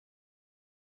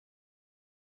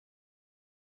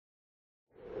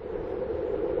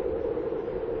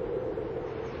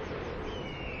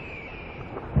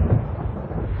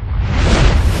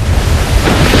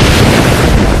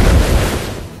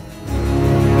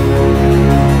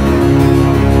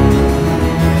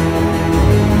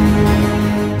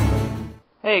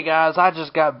Okay, guys, I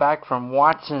just got back from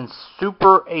watching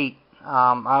Super 8.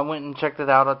 I went and checked it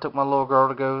out. I took my little girl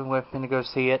to go with me to go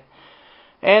see it.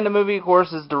 And the movie, of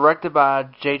course, is directed by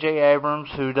JJ Abrams,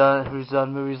 who's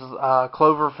done movies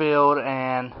Cloverfield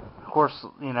and, of course,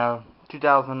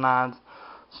 2009's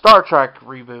Star Trek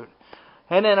reboot.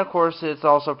 And then, of course, it's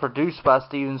also produced by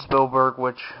Steven Speilberg,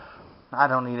 which I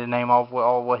don't need to name off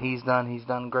all what he's done. He's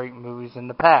done great movies in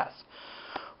the past.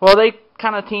 Well, they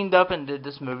kind of teamed up and did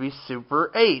this movie,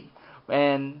 Super 8.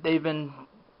 And they've been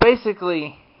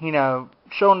basically,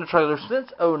 showing the trailer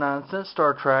since '09, since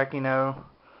Star Trek,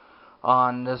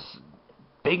 on this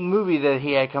big movie that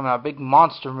he had coming out. Big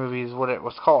monster movie is what it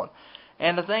was called.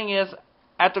 And the thing is,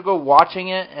 after watching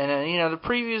it, and the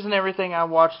previews and everything I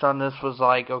watched on this was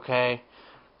like, okay,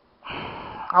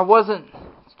 I wasn't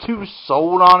too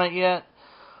sold on it yet,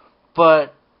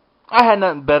 but I had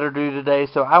nothing better to do today,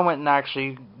 so I went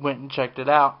and checked it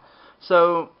out.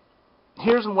 So,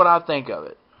 here's what I think of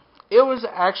it. It was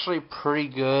actually pretty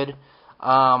good.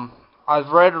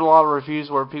 I've read a lot of reviews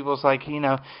where people's like,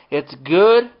 it's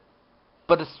good,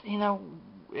 but it's,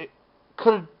 it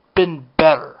could have been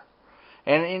better.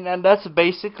 And that's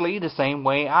basically the same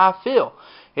way I feel.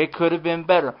 It could have been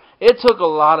better. It took a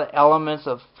lot of elements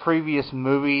of previous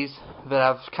movies that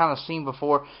I've kind of seen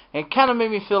before and kind of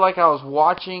made me feel like I was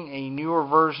watching a newer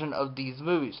version of these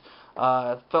movies.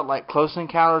 It felt like Close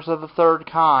Encounters of the Third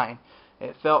Kind.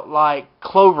 It felt like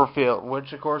Cloverfield,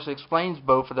 which of course explains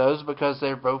both of those because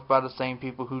they're both by the same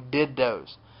people who did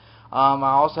those. I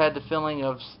also had the feeling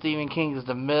of Stephen King's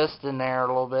The Mist in there a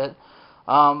little bit.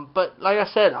 But like I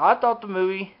said, I thought the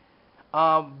movie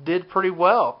did pretty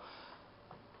well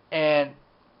and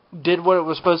did what it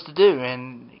was supposed to do,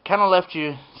 and it kind of left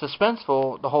you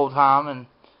suspenseful the whole time. And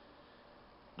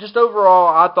just overall,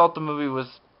 I thought the movie was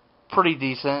pretty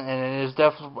decent, and it is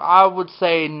definitely, I would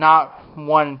say, not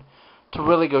one to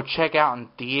really go check out in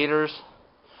theaters.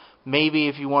 Maybe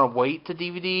if you want to wait to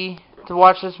DVD to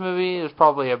watch this movie, is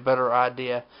probably a better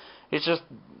idea. It's just,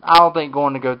 I don't think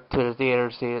going to go to the theater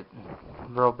to see it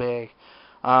real big.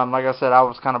 Like I said, I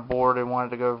was kind of bored and wanted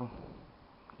to go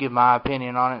give my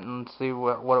opinion on it and see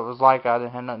what it was like. I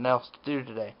didn't have nothing else to do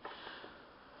today.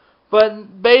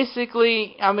 But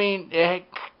basically, the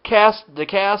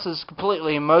cast is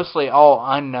completely, mostly all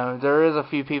unknown. There is a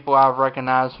few people I've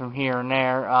recognized from here and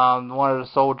there. One of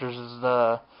the soldiers is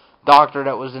the doctor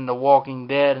that was in The Walking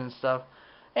Dead and stuff.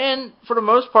 And for the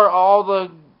most part, all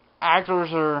the actors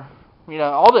are,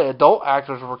 all the adult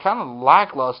actors were kind of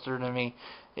lackluster to me.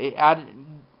 I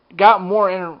got more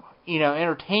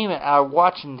entertainment out of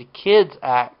watching the kids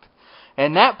act.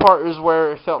 And that part is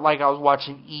where it felt like I was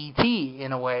watching E.T.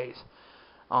 in a ways,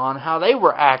 on how they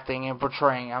were acting and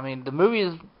portraying. The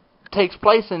movie takes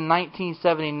place in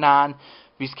 1979.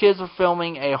 These kids are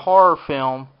filming a horror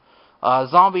film, a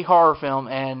zombie horror film,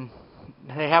 and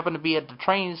they happen to be at the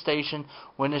train station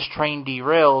when this train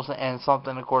derails, and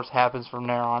something, of course, happens from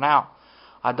there on out.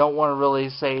 I don't want to really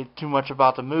say too much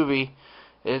about the movie.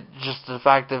 It's just the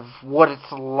fact of what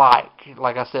it's like.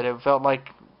 Like I said, it felt like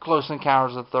Close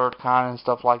Encounters of the Third Kind and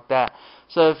stuff like that.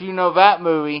 So if you know that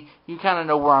movie, you kind of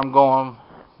know where I'm going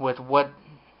with what,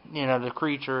 the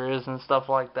creature is and stuff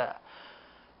like that.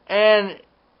 And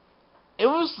it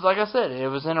was, like I said, it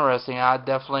was interesting. I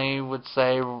definitely would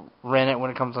say rent it when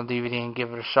it comes on DVD and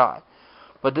give it a shot.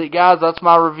 But guys, that's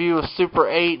my review of Super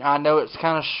 8. I know it's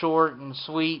kind of short and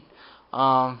sweet.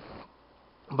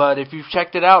 But if you've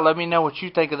checked it out, let me know what you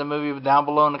think of the movie down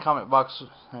below in the comment box.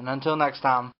 And until next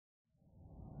time.